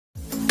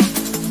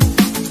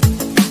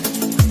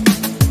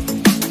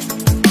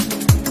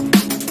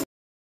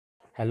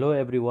Hello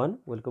everyone,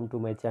 welcome to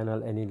my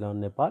channel Any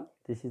Learn Nepal.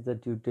 This is the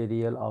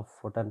tutorial of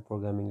Fortran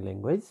programming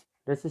language.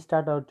 Let's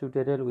start our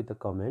tutorial with a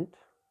comment.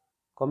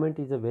 Comment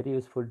is a very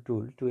useful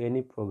tool to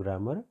any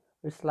programmer.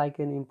 It's like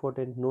an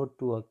important note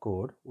to a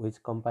code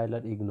which compiler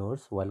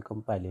ignores while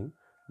compiling,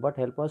 but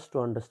help us to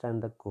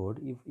understand the code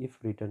if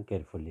written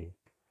carefully.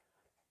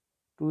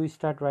 To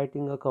start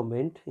writing a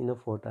comment in a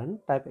Fortran,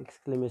 type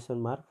exclamation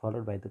mark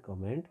followed by the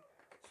comment.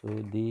 So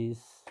this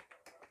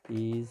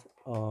is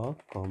a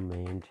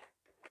comment.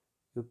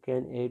 You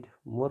can add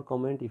more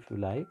comment if you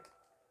like.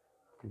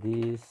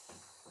 This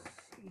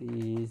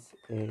is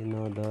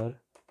another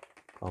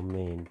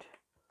comment.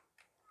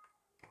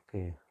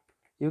 Okay,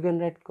 you can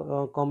write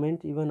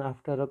comment even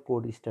after a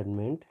code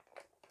statement.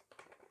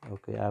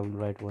 Okay, I will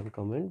write one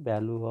comment.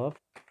 Value of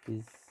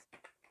is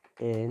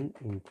an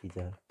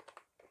integer.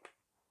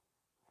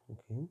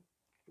 Okay,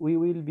 we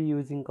will be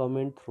using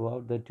comment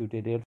throughout the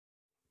tutorial.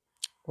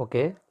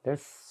 Okay,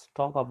 let's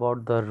talk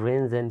about the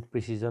range and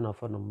precision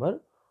of a number.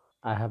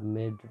 I have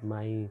made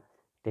my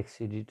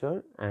text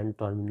editor and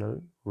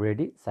terminal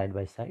ready side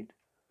by side.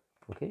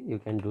 Okay, you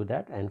can do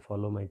that and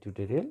follow my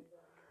tutorial.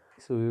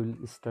 So we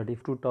will study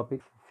two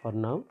topics for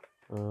now,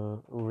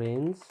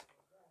 range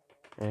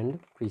and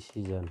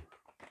precision.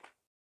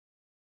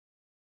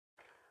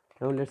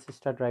 Now let's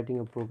start writing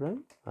a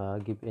program.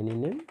 Give any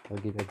name. I'll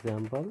give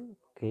example.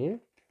 Okay,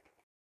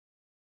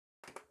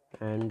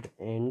 and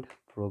end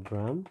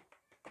program,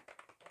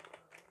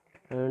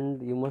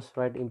 and you must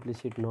write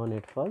implicit none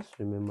at first,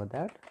 remember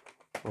that.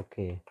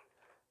 Okay,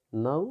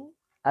 now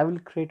I will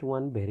create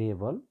one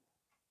variable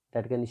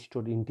that can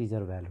store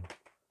integer value.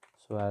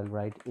 So I'll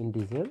write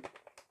integer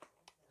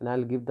and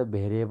I'll give the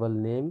variable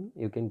name.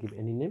 You can give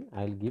any name.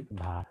 I'll give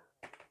var.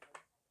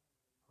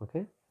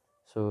 Okay,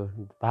 so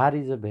var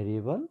is a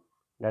variable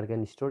that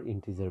can store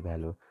integer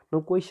value.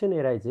 Now question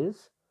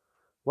arises,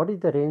 what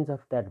is the range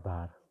of that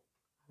var?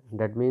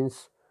 That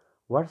means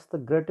what's the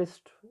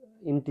greatest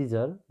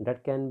integer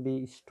that can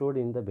be stored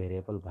in the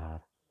variable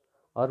var,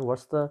 or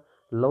what's the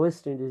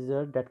lowest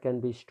integer that can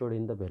be stored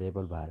in the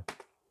variable var.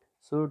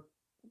 So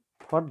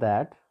for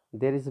that,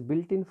 there is a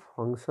built-in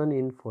function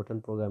in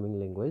Fortran programming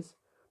language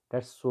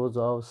that shows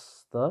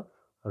us the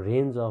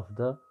range of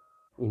the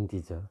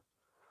integer.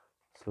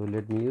 So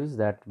let me use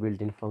that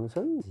built-in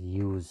function,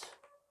 use,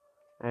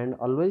 and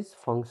always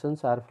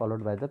functions are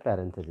followed by the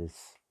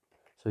parenthesis.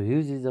 So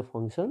use is a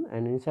function,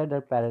 and inside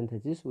that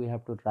parenthesis we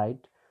have to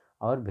write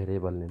our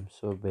variable name.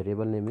 So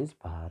variable name is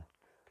var.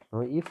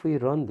 Now if we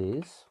run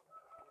this,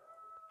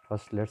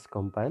 first let's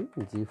compile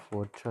g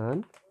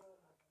Fortran.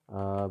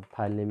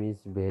 File name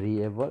is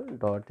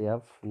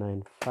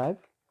variable.f95.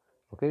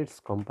 okay, it's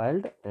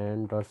compiled,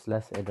 and /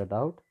 added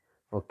out.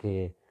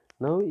 Okay,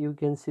 now you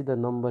can see the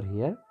number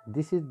here.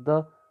 This is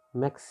the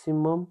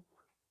maximum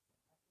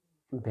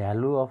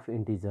value of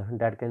integer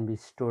that can be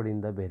stored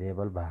in the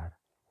variable var,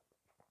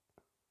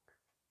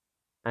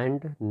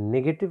 and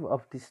negative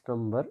of this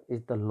number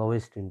is the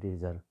lowest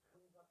integer.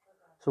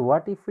 So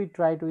what if we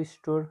try to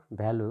store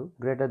value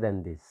greater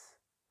than this?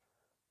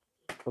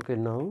 Okay,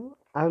 now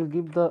I will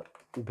give the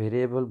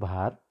variable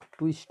var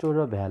to store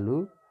a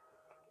value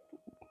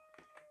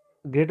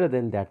greater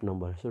than that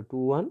number. So 2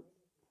 1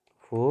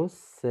 4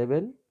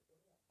 7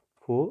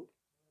 4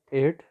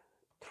 8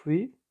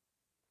 3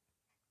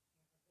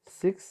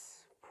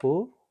 6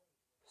 4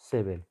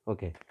 7.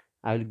 Okay,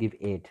 I will give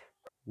 8,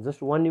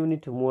 just 1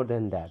 unit more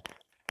than that.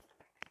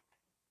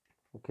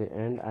 Okay,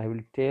 and I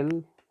will tell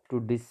to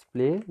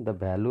display the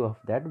value of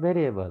that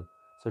variable.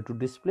 So to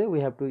display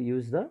we have to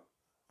use the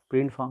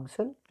print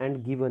function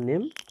and give a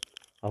name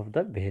of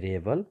the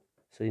variable.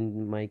 So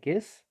in my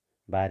case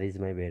var is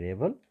my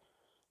variable.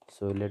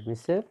 So let me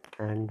save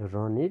and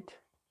run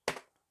it.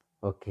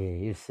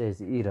 Okay, it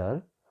says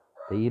error.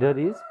 The error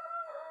is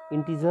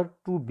integer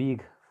too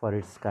big for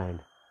its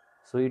kind.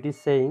 So it is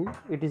saying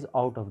it is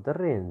out of the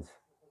range.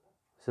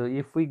 So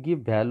if we give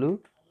value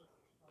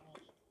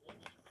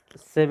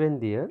 7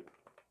 there,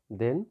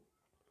 then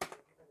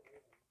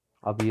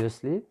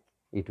obviously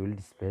it will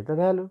display the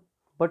value.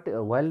 But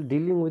while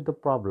dealing with the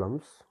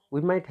problems,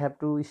 we might have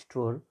to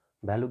store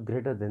value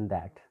greater than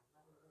that.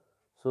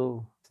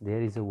 So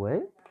there is a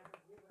way,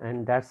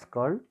 and that's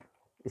called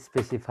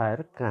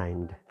specifier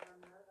kind.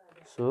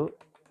 So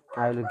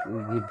I will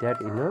give that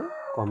in a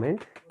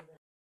comment.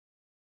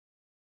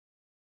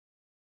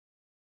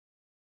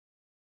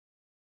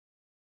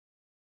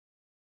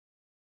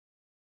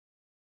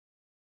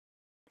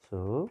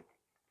 So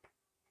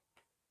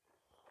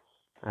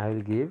I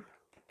will give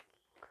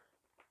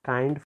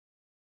kind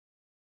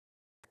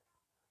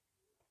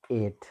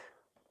 8.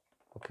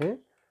 Okay,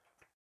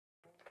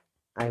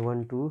 I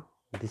want to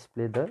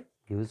display the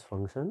use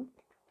function,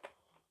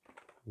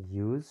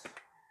 use,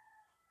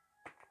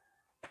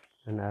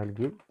 and I will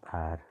give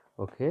var.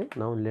 Okay,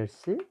 now let's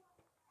see.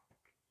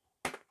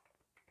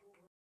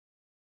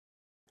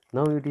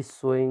 Now it is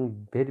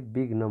showing very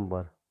big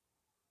number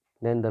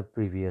than the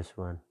previous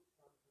one.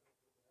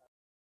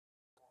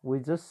 We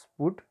just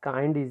put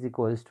kind is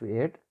equals to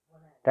 8.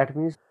 That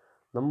means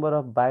number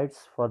of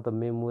bytes for the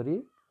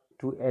memory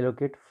to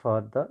allocate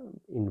for the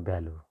in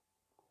value.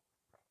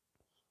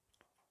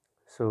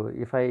 So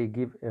if I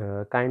give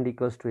kind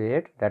equals to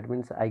 8, that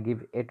means I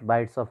give 8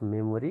 bytes of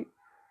memory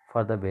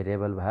for the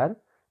variable var,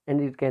 and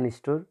it can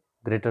store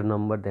greater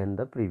number than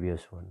the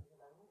previous one.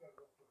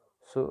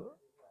 So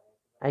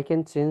I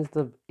can change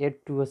the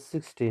 8 to a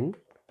 16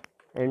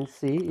 and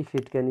see if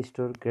it can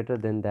store greater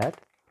than that.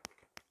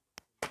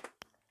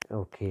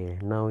 Okay,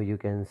 now you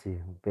can see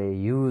the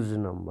use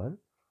number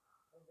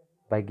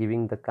by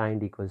giving the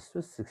kind equals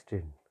to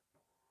 16.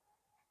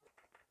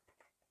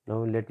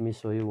 Now let me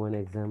show you one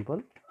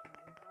example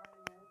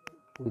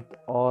with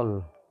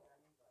all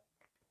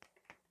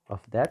of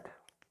that.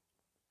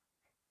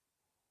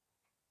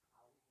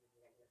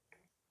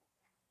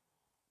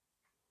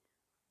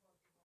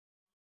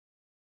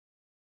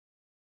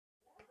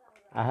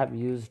 I have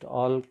used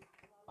all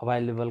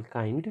available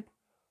kind,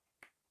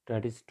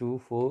 that is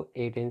 2, 4,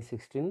 8 and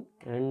 16,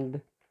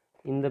 and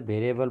in the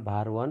variable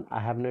var1 I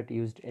have not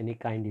used any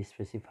kind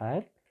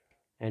specifier,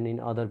 and in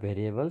other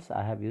variables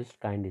I have used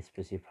kind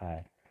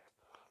specifier.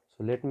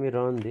 So let me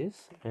run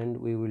this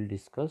and we will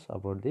discuss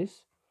about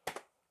this.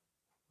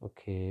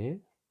 Okay,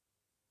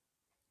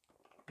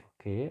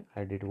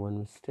 I did one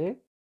mistake.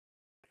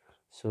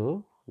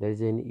 So there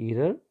is an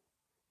error.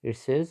 It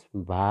says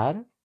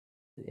var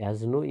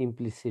has no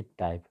implicit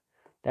type.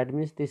 That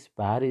means this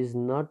var is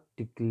not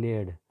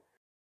declared.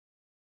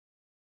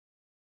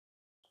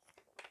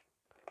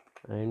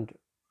 And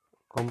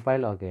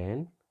compile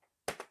again,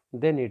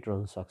 then it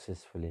runs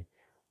successfully.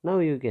 Now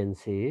you can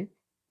see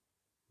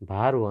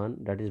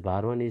var1, that is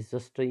var1 is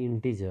just an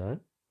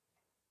integer,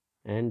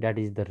 and that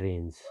is the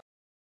range.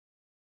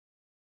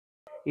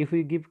 If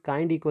we give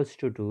kind equals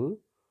to 2,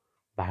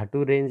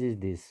 var2 range is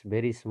this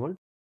very small.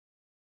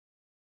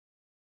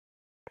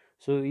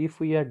 So if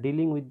we are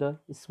dealing with the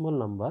small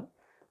number,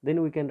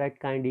 then we can write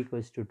kind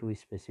equals to 2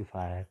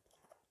 specifier,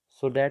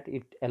 so that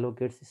it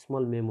allocates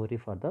small memory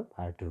for the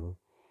var2.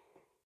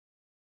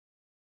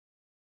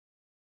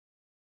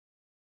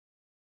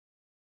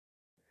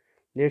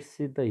 Let's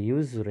see the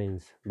use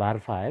range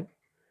var5,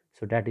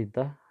 so that is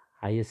the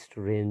highest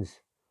range.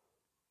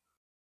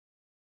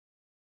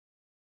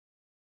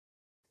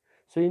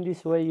 So in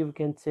this way you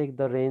can check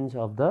the range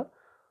of the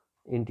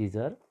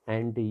integer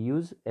and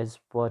use as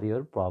per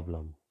your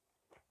problem.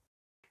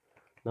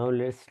 Now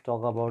let's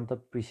talk about the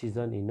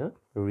precision in a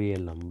real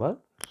number.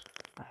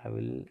 I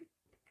will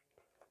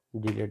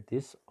delete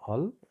this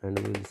all and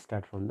we will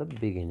start from the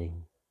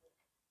beginning.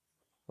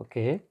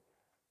 Okay,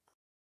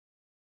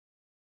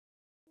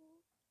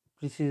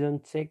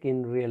 precision check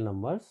in real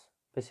numbers.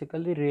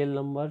 Basically real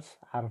numbers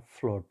are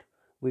float.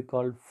 We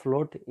call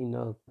float in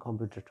a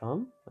computer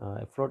term.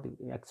 Float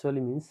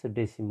actually means a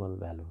decimal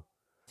value.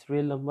 This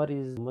real number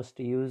is must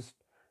use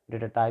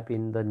data type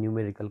in the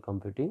numerical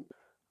computing.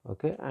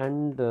 Okay,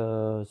 and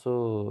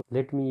so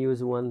let me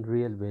use one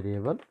real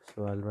variable.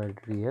 So I'll write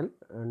real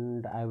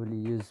and I will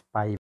use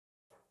pi,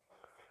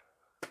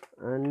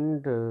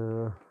 and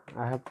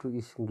I have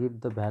to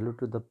give the value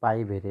to the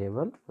pi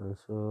variable.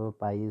 So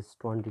pi is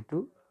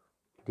 22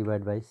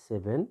 divided by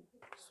 7.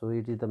 So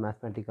it is the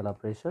mathematical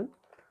operation,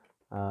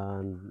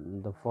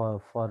 and the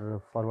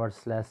forward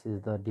slash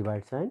is the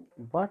divide sign.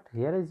 But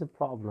here is a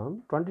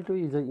problem. 22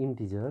 is an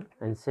integer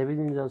and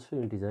 7 is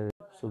also integer.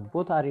 So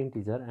both are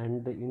integer,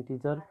 and the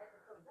integer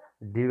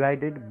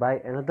divided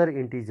by another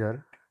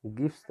integer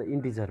gives the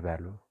integer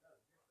value,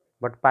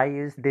 but pi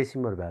is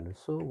decimal value.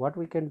 So what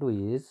we can do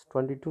is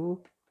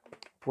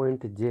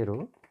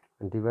 22.0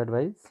 divided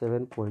by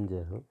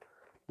 7.0.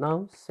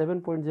 Now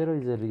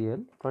 7.0 is a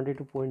real,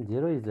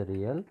 22.0 is a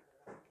real,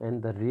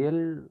 and the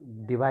real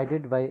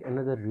divided by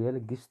another real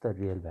gives the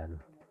real value.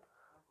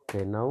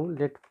 Okay, now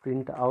let's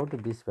print out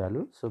this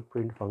value. So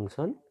print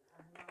function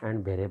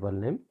and variable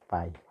name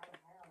pi.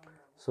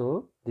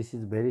 So this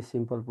is very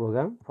simple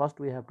program. First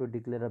we have to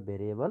declare a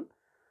variable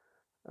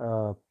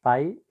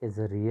pi is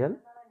a real,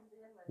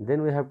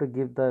 then we have to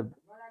give the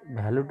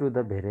value to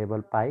the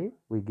variable pi.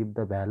 We give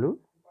the value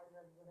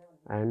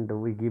and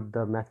we give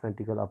the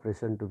mathematical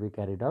operation to be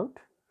carried out,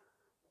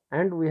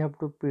 and we have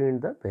to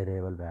print the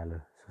variable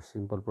value. So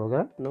simple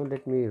program. Now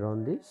let me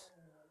run this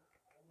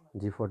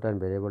Fortran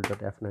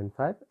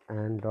variable.f95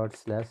 and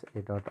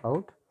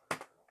 /a.out.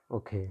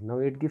 Okay, now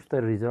it gives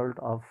the result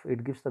of,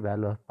 it gives the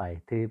value of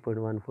pi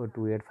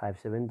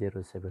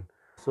 3.14285707.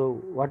 So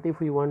what if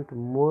we want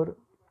more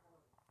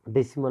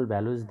decimal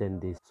values than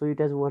this? So it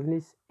has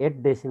only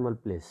 8 decimal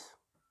place.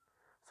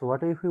 So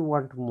what if we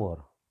want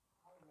more?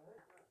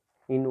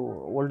 In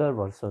older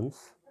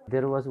versions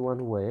there was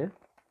one way,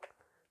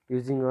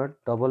 using a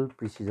double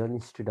precision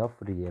instead of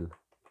real.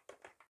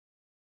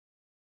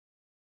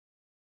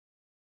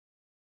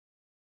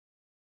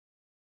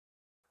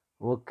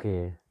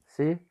 Okay,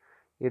 see,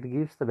 it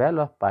gives the value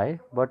of pi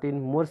but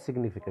in more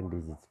significant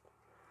digits.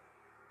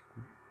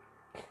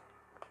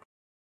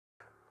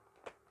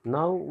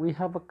 Now we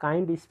have a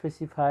kind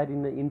specifier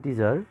in the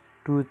integer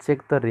to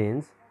check the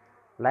range.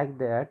 Like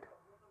that,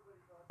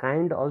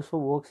 kind also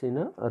works in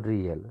a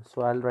real.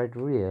 So I'll write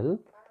real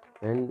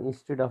and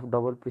instead of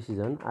double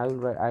precision I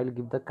will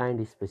give the kind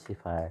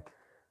specifier.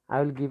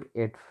 I will give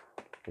 8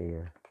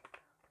 here.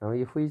 Now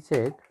if we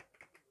check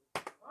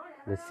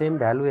the same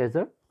value as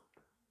a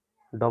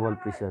double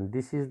precision,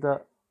 this is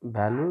the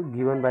value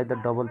given by the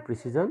double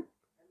precision,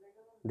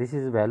 this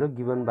is value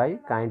given by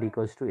kind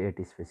equals to 8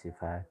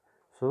 specifier.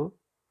 So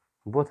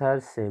both are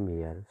same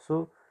here,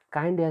 so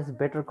kind has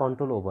better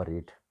control over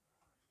it.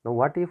 Now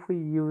what if we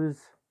use,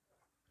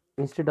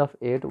 instead of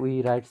 8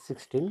 we write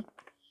 16,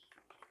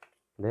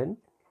 then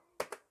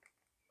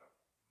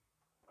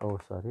oh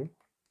sorry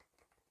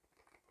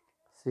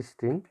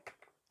 16,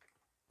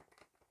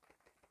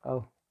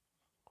 oh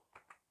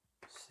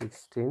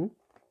 16.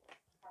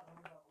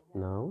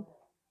 Now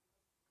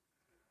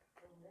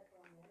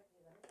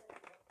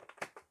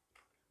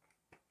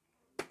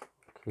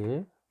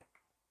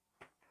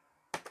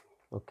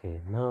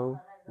okay,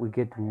 now we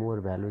get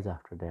more values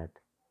after that.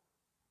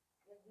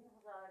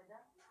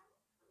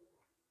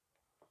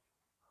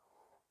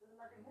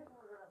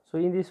 So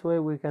in this way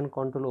we can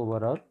control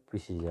over our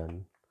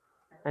precision.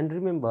 And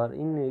remember,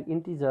 in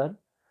integer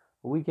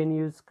we can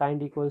use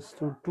kind equals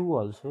to 2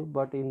 also,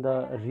 but in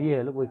the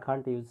real we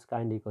can't use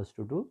kind equals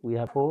to 2. We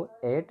have 4,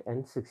 8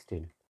 and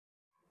 16.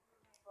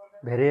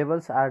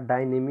 Variables are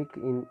dynamic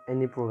in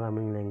any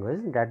programming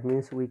language. That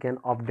means we can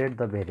update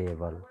the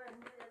variable.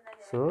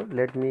 So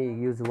let me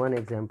use one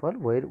example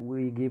where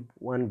we give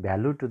one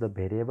value to the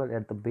variable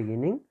at the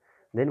beginning,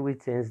 then we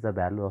change the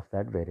value of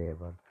that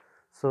variable.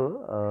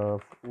 So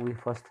we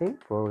first thing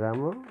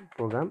program,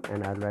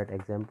 and I'll write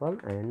example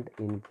and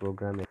in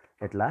program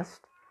at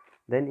last,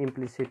 then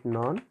implicit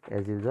none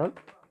as usual.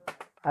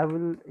 I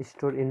will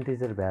store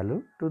integer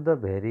value to the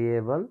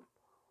variable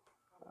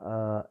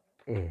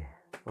a.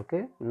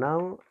 Okay,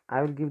 now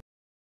I will give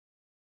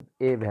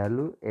a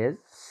value as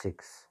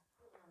 6.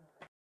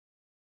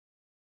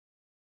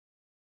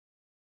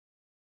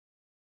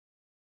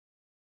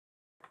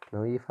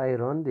 Now if I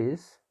run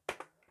this,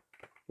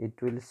 it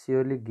will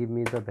surely give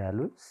me the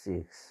value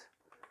 6.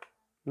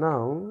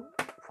 Now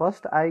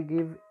first I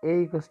give a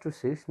equals to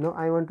 6. Now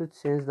I want to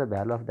change the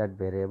value of that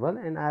variable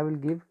and I will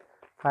give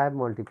 5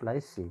 multiply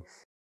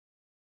 6.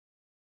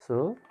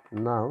 So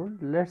now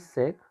let's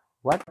check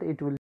what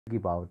it will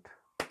give out.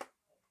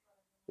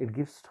 It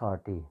gives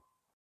 30.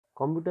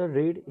 Computer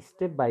read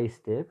step by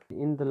step.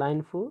 In the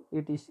line 4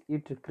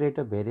 it create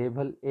a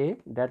variable a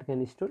that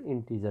can store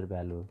integer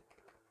value,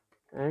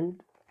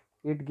 and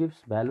it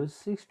gives value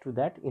 6 to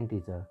that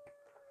integer.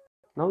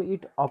 Now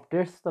it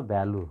updates the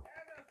value.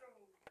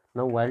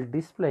 Now while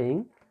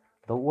displaying,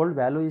 the old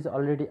value is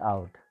already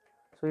out,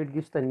 so it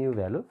gives the new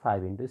value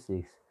 5 into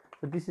 6.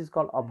 So this is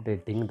called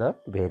updating the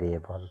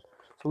variable.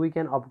 So we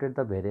can update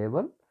the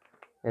variable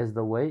as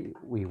the way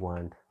we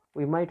want.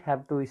 We might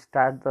have to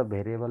start the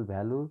variable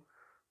value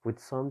with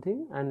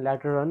something and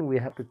later on we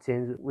have to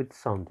change with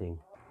something.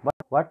 But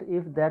what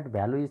if that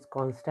value is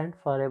constant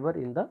forever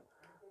in the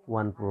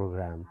one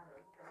program?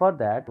 For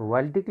that,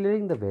 while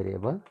declaring the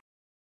variable,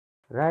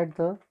 write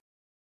the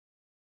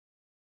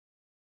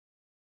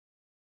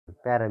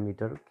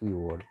parameter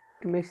keyword.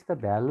 It makes the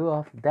value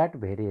of that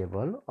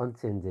variable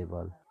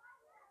unchangeable.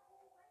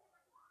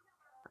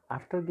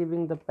 After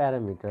giving the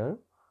parameter,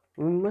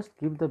 we must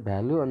give the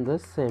value on the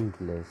same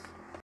place.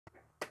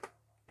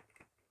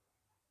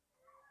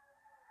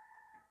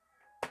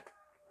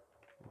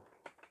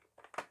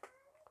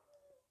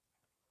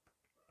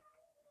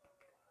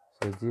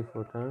 So G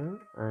Fortran,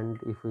 and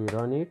if we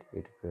run it,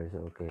 it appears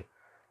okay.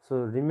 So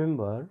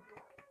remember,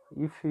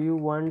 if you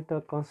want a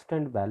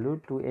constant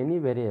value to any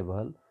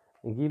variable,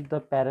 give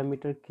the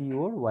parameter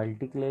keyword while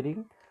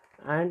declaring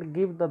and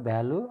give the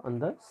value on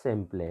the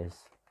same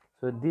place.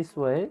 So this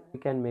way we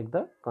can make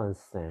the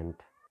constant.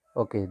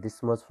 Okay,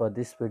 this much for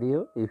this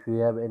video. If you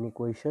have any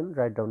question,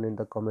 write down in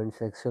the comment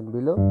section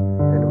below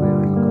and we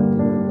will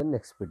continue in the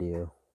next video.